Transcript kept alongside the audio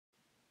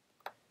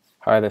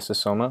Hi, this is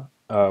Soma.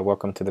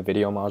 Welcome to the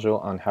video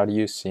module on how to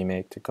use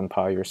CMake to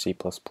compile your C++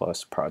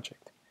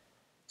 project.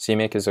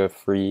 CMake is a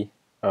free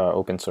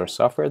open source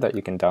software that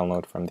you can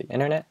download from the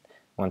internet.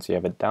 Once you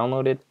have it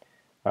downloaded,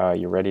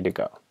 you're ready to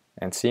go.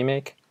 And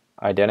CMake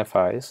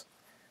identifies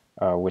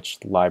which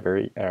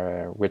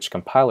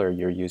compiler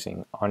you're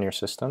using on your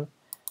system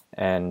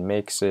and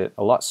makes it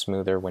a lot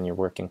smoother when you're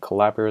working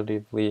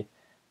collaboratively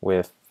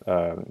with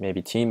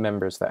maybe team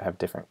members that have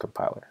different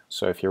compiler.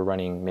 So if you're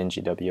running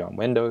MinGW on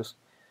Windows,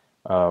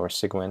 or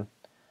Cygwin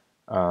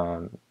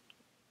on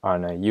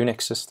a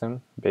UNIX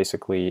system,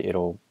 basically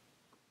it'll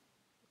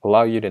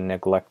allow you to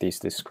neglect these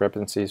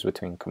discrepancies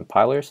between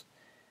compilers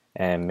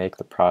and make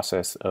the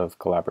process of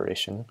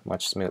collaboration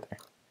much smoother.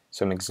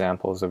 Some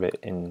examples of it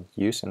in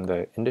use in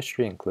the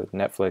industry include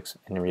Netflix,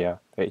 INRIA,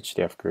 the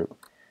HDF group,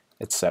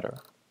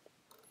 etc.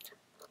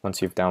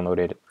 Once you've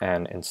downloaded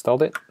and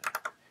installed it,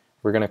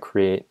 we're going to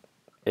create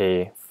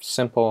a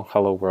simple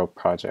Hello World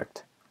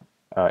project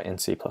in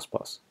C++.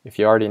 If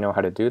you already know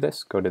how to do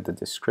this, go to the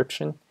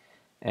description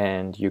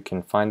and you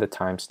can find the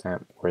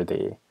timestamp where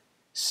the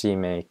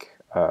CMake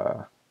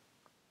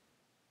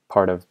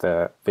part of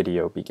the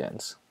video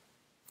begins.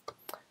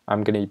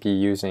 I'm going to be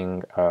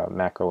using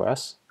Mac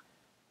OS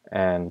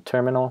and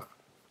Terminal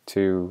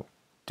to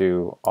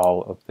do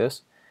all of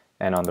this,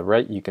 and on the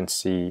right you can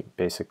see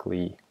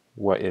basically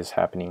what is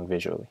happening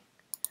visually.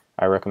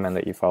 I recommend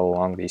that you follow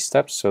along these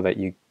steps so that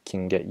you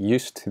can get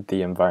used to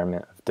the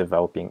environment of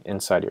developing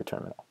inside your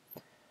terminal.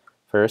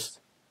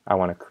 First, I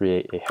want to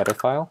create a header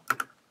file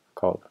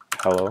called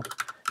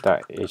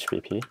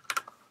hello.hpp,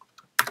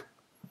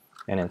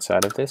 and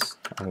inside of this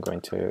I'm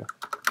going to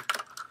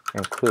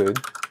include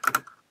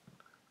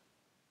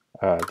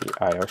the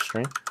IO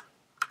stream,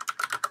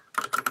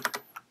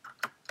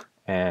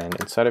 and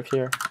inside of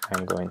here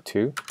I'm going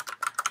to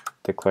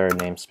declare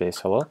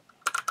namespace hello.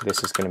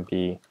 This is going to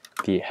be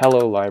the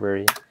hello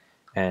library,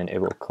 and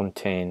it will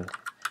contain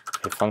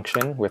a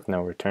function with no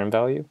return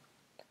value,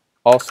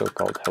 also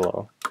called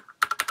hello,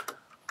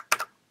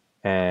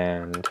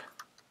 and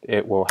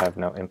it will have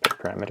no input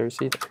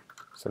parameters either.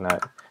 So now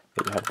that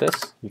you have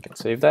this, you can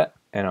save that,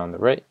 and on the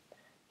right,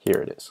 here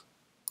it is.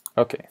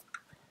 Okay,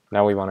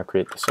 now we want to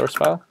create the source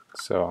file,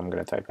 so I'm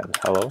going to type in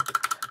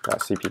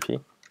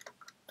hello.cpp.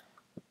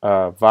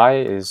 Vi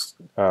is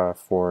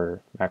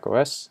for Mac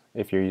OS.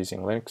 If you're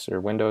using Linux or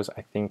Windows,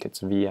 I think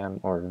it's VM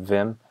or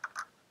Vim.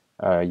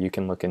 You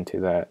can look into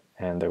that,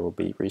 and there will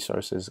be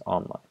resources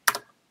online.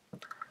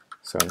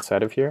 So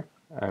inside of here,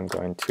 I'm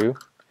going to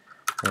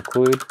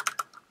include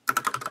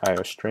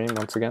IOStream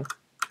once again,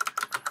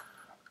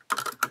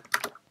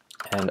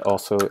 and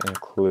also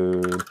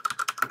include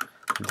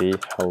the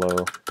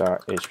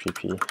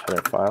hello.hpp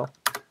header file,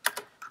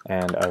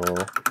 and I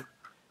will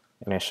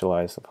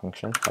initialize the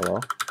function hello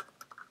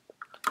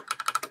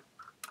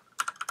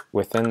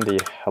within the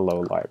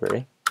hello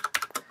library,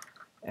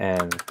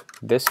 and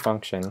this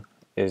function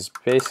is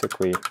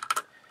basically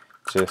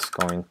just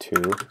going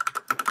to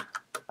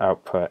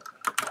output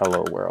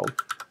hello world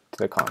to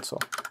the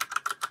console.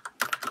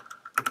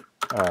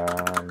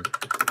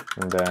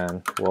 And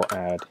then we'll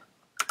add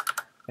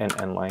an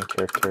endline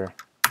character,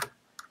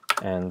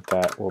 and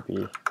that will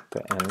be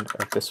the end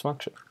of this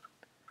function.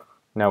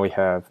 Now we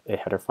have a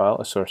header file,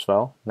 a source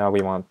file. Now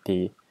we want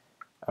the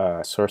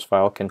source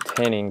file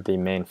containing the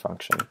main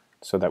function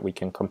so that we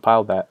can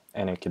compile that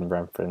and it can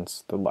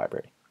reference the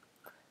library.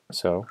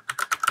 So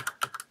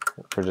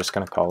we're just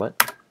going to call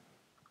it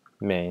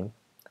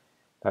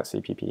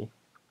main.cpp,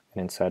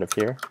 and inside of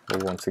here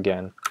we'll once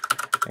again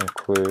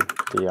include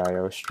the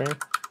IO stream,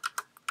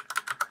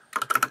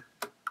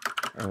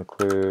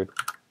 include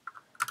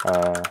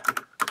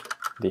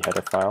the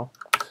header file,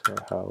 so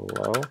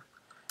hello.hpp,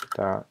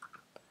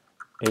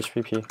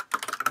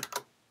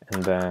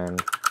 and then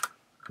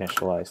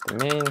initialize the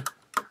main,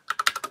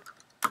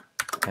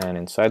 and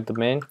inside the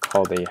main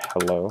call the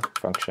hello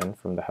function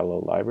from the hello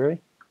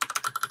library,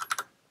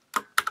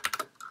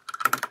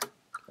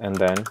 and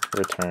then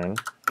return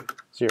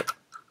 0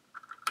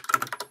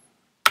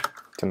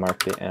 to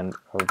mark the end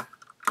of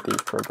the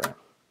program.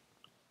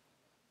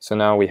 So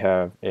now we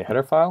have a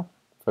header file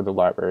for the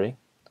library,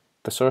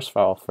 the source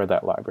file for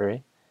that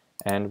library,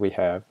 and we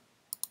have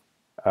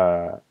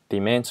the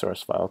main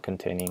source file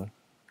containing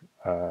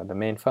the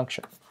main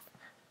function.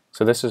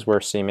 So this is where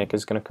CMake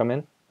is going to come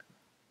in.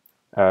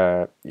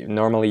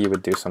 Normally you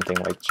would do something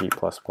like G++.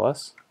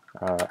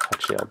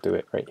 Actually, I'll do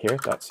it right here,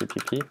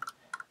 .cpp,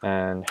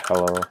 and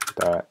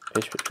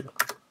hello.hpp.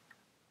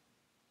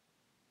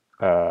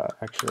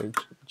 Actually,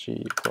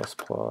 G++,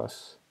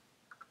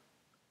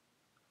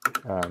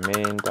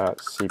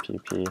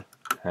 main.cpp,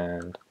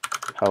 and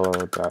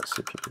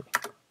hello.cpp.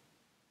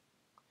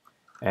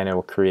 And it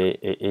will create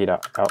a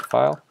a.out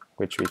file,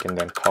 which we can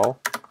then call,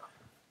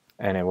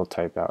 and it will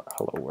type out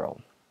hello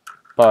world.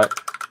 But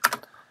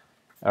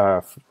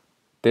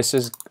this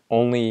is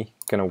only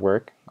going to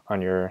work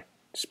on your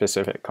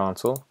specific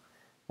console,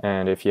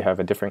 and if you have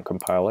a different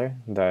compiler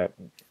that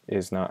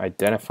is not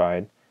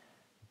identified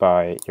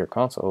by your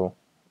console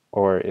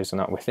or is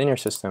not within your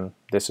system,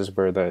 this is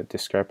where the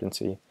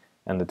discrepancy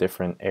and the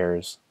different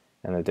errors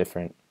and the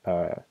different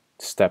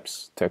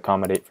steps to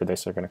accommodate for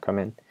this are going to come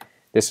in.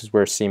 This is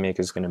where CMake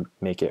is going to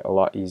make it a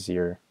lot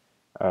easier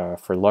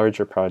for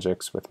larger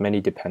projects with many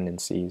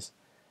dependencies,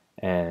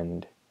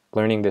 and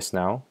learning this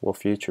now will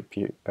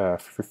future-proof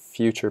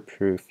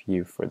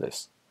you for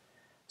this.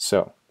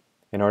 So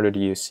in order to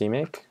use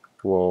CMake,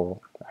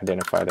 we'll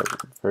identify the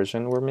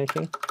version we're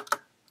making,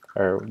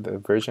 or the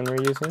version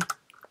we're using,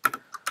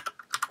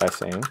 by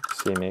saying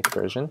CMake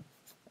version,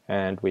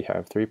 and we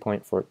have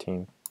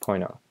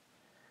 3.14.0.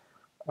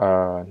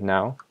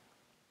 Now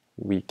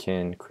we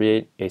can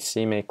create a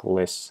CMake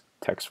list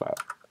text file.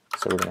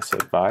 So we're going to say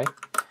by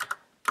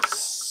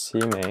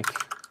CMake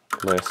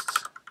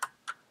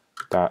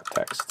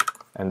lists.text,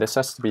 and this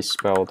has to be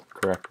spelled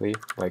correctly,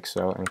 like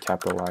so, and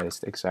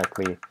capitalized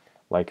exactly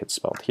like it's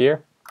spelled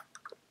here.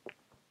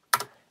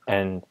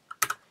 And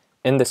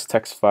in this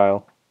text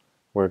file,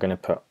 we're going to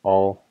put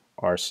all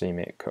our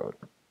CMake code.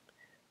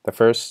 The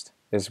first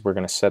is we're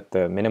going to set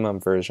the minimum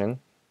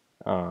version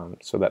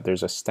so that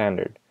there's a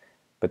standard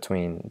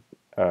between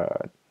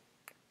the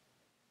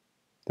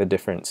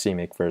different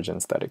CMake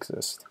versions that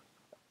exist.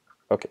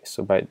 Okay,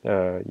 so by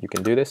you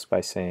can do this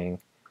by saying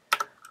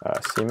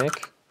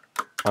CMake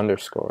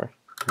underscore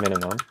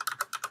minimum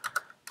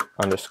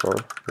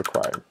underscore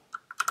required,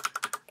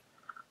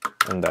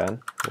 and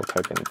then we'll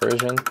type in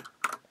version,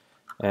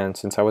 and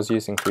since I was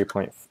using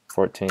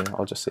 3.14,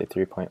 I'll just say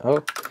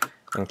 3.0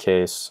 in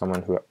case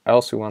someone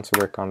else who wants to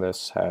work on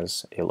this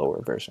has a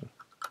lower version.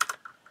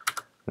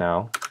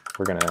 Now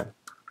we're gonna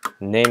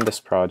name this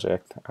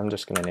project. I'm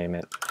just gonna name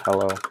it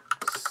Hello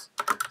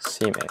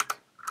CMake,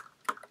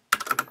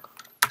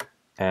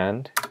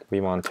 and we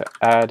want to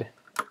add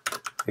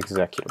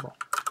executable.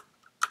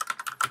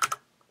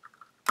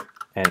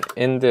 And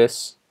in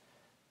this,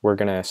 we're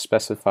going to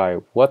specify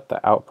what the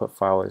output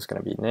file is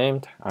going to be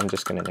named. I'm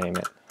just going to name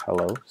it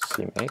Hello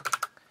CMake,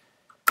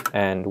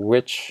 and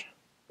which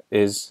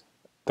is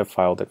the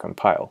file to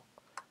compile,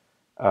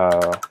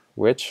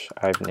 which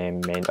I've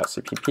named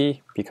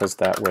main.cpp because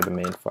that's where the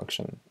main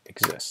function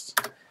exists.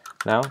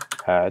 Now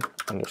add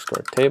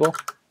underscore table,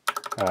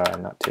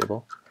 not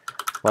table,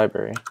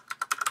 library,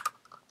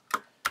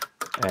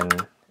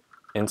 and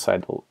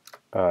inside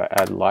the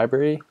add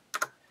library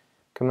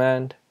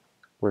command,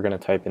 we're going to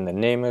type in the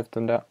name of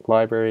the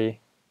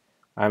library.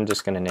 I'm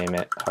just going to name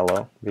it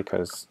hello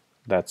because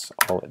that's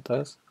all it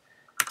does.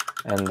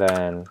 And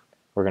then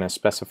we're going to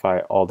specify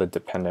all the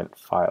dependent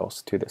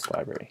files to this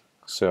library.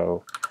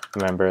 So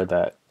remember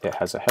that it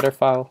has a header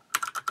file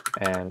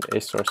and a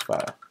source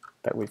file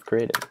that we've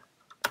created.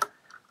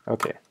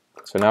 Okay,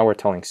 so now we're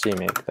telling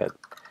CMake that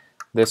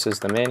this is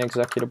the main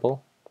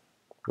executable,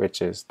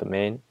 which is the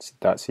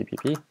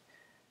main.cpp,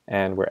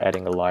 and we're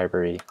adding a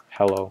library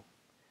hello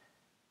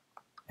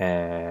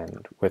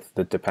and with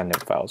the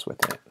dependent files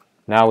within it.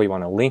 Now we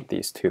want to link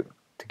these two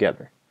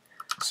together.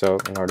 So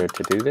in order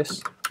to do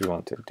this, we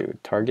want to do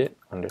target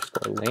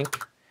underscore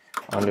link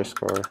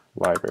underscore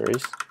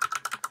libraries,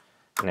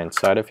 and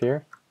inside of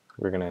here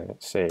we're going to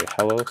say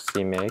hello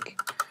CMake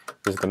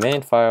is the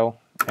main file,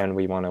 and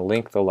we want to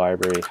link the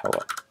library hello.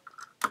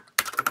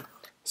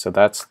 So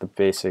that's the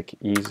basic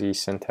easy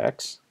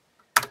syntax.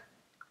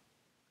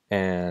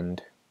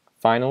 And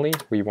finally,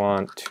 we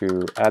want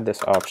to add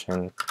this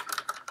option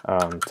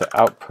to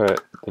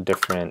output the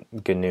different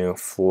GNU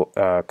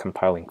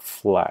compiling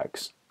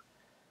flags.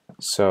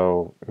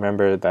 So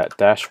remember that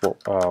dash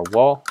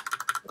wall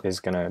is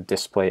going to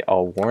display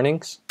all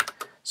warnings,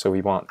 so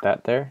we want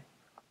that there.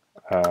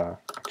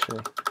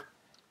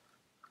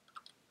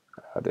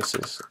 This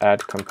is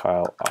add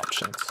compile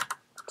options.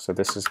 So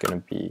this is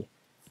going to be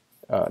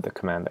the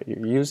command that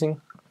you're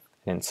using.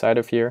 And inside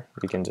of here,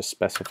 we can just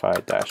specify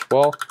dash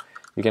wall.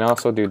 You can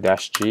also do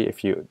dash G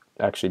if you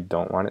actually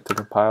don't want it to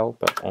compile,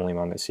 but only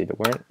want to see the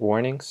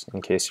warnings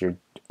in case you're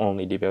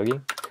only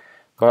debugging.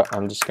 But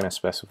I'm just going to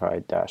specify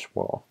dash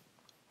wall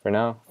for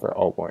now for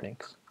all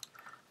warnings.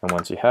 And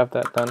once you have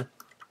that done,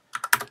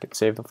 you can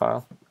save the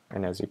file.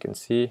 And as you can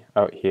see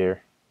out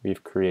here,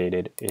 we've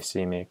created a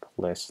CMake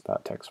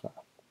list.txt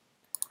file.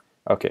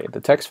 Okay, the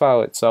text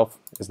file itself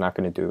is not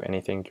going to do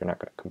anything. You're not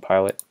going to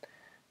compile it.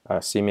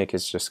 CMake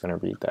is just going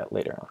to read that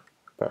later on.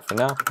 But for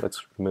now,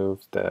 let's remove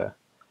the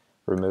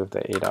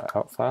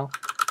a.out file,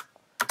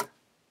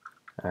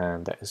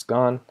 and that is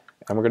gone.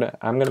 And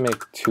I'm gonna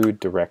make two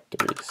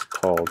directories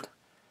called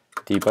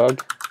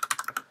debug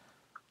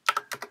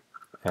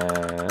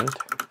and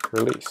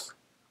release.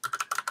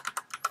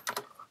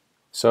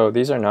 So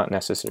these are not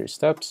necessary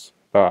steps,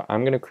 but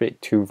I'm gonna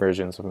create two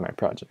versions of my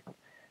project.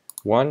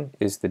 One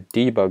is the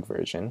debug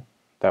version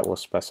that we'll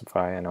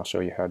specify, and I'll show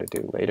you how to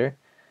do later.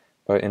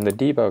 But in the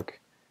debug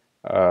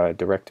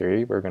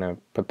directory, we're going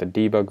to put the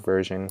debug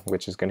version,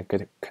 which is going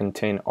to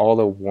contain all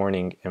the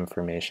warning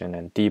information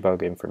and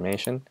debug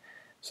information,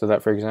 so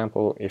that, for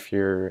example, if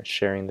you're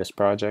sharing this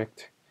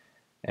project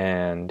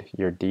and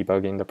you're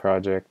debugging the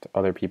project,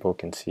 other people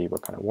can see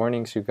what kind of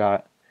warnings you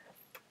got,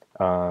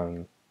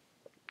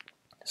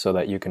 so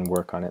that you can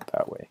work on it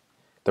that way.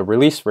 The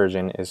release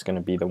version is going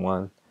to be the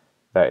one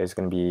that is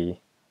going to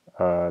be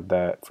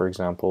that, for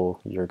example,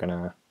 you're going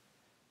to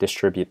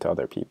distribute to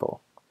other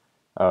people.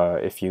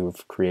 If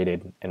you've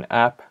created an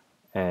app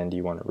and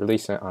you want to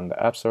release it on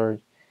the App Store,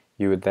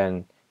 you would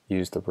then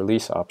use the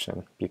release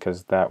option,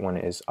 because that one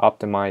is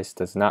optimized,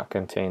 does not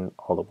contain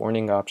all the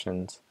warning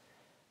options,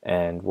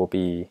 and will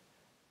be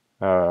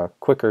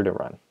quicker to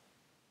run.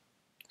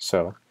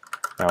 So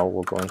now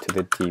we'll go into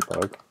the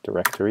debug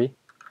directory,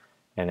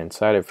 and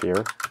inside of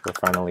here we're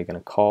finally going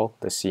to call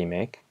the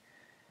CMake,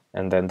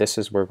 and then this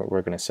is where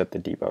we're going to set the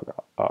debug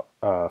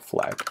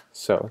flag.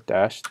 So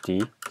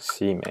 -d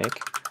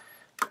CMake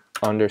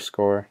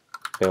underscore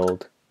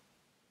build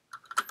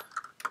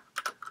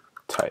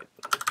type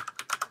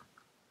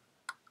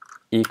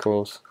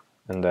equals,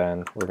 and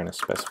then we're going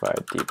to specify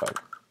debug.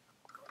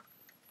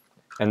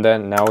 And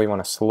then now we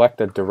want to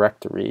select a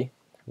directory.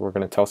 We're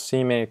going to tell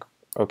CMake,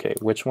 okay,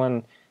 which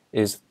one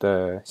is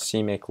the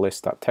CMake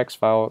list.txt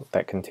file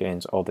that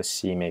contains all the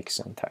CMake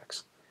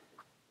syntax.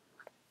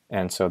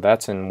 And so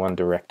that's in one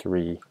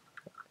directory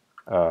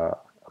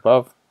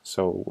above.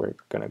 So we're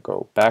going to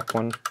go back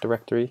one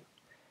directory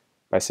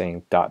by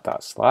saying ..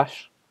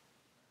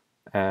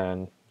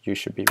 and you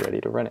should be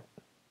ready to run it.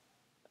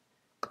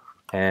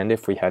 And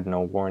if we had no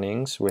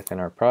warnings within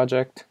our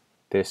project,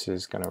 this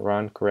is going to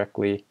run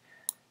correctly.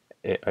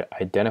 It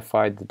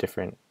identified the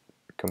different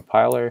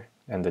compiler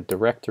and the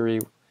directory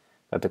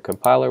that the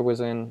compiler was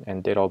in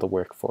and did all the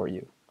work for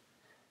you.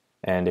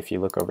 And if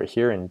you look over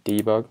here in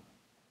debug,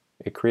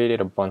 it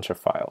created a bunch of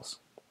files.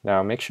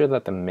 Now make sure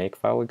that the make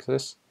file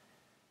exists,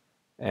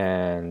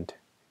 and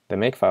the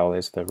make file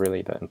is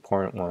really the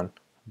important one.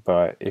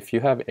 But if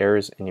you have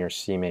errors in your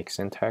CMake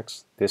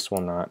syntax, this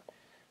will not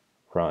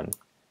run,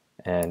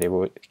 and it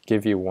will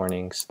give you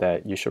warnings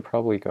that you should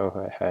probably go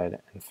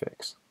ahead and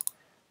fix.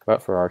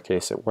 But for our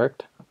case it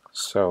worked,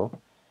 so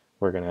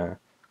we're going to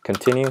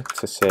continue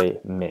to say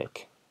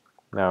make.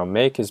 Now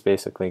make is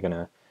basically going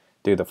to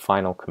do the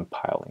final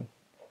compiling,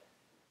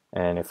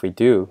 and if we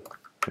do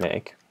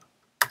make,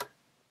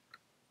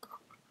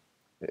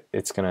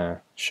 it's going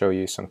to show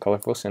you some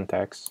colorful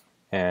syntax,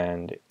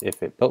 and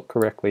if it built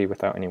correctly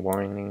without any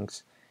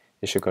warnings,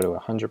 it should go to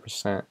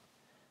 100%,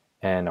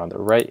 and on the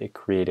right it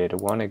created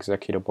one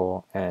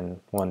executable and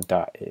one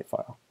 .a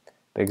file.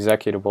 The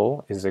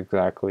executable is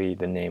exactly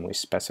the name we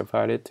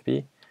specified it to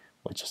be,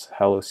 which is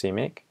hello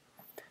CMake,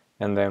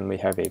 and then we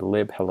have a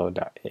lib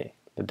hello.a.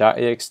 The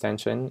 .a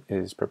extension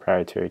is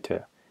proprietary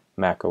to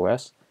Mac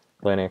OS.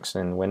 Linux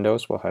and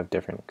Windows will have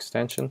different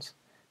extensions,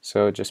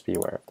 so just be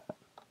aware of that.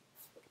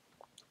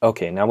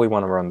 Okay, now we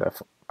want to run the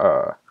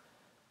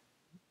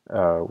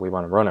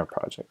our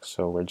project,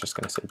 so we're just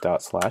going to say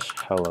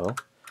 /hello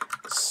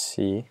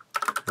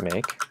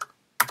CMake,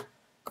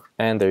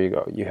 and there you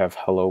go. You have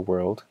hello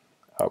world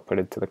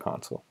outputted to the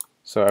console,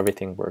 so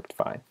everything worked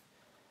fine.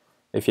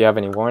 If you have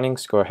any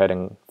warnings, go ahead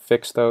and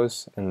fix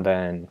those, and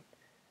then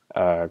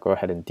go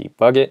ahead and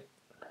debug it,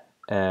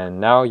 and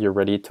now you're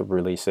ready to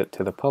release it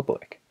to the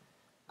public.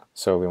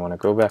 So we want to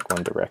go back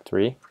one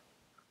directory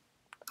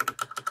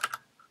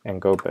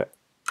and go back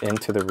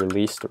into the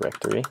release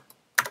directory,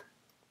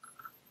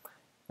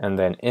 and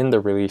then in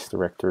the release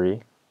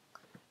directory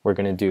we're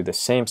going to do the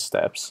same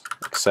steps,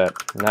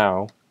 except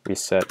now we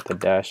set the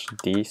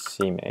 -d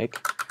CMake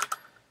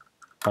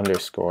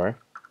underscore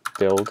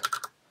build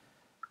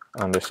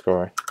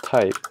underscore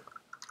type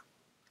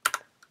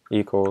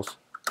equals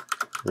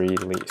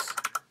release.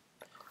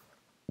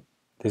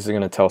 This is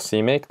going to tell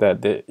CMake that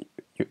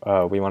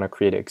we want to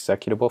create an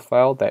executable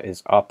file that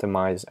is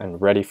optimized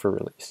and ready for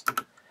release.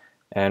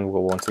 And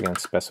we'll once again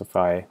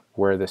specify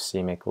where the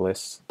CMake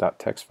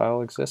list.txt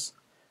file exists,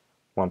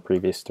 one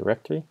previous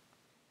directory,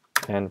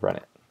 and run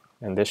it.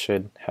 And this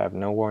should have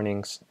no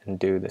warnings and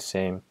do the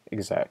same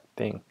exact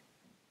thing.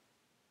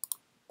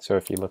 So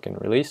if you look in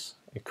release,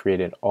 it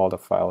created all the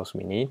files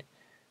we need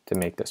to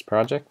make this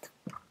project.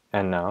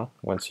 And now,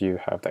 once you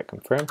have that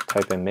confirmed,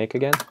 type in make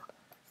again,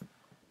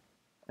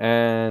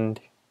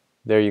 and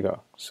there you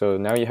go. So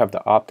now you have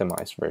the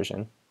optimized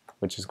version,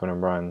 which is going to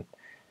run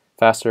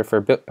faster. For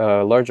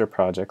larger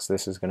projects,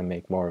 this is going to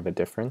make more of a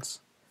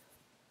difference,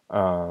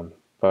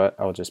 but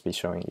I'll just be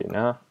showing you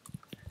now.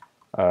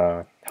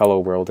 Hello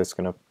world is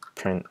going to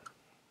print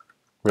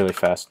really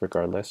fast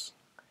regardless.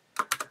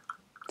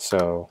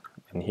 So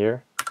in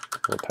here,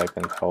 we'll type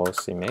in hello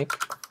CMake,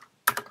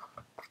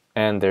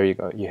 and there you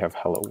go, you have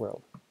hello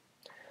world.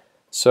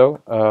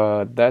 So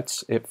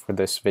that's it for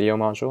this video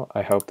module.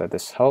 I hope that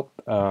this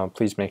helped.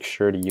 Please make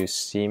sure to use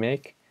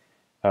CMake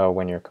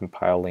when you're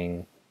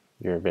compiling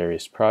your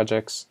various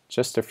projects,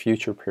 just to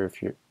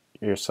future-proof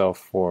yourself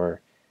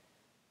for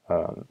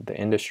the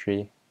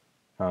industry.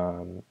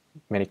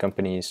 Many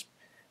companies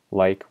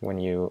like when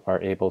you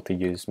are able to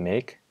use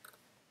Make,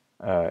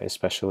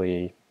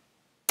 especially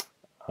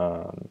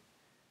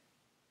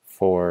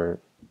for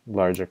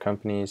larger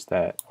companies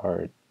that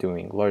are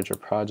doing larger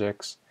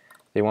projects.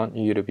 They want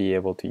you to be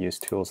able to use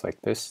tools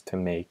like this to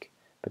make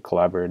the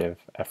collaborative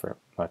effort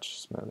much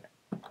smoother.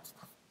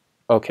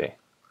 Okay.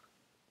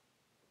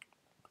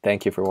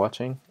 Thank you for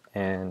watching,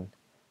 and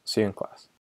see you in class.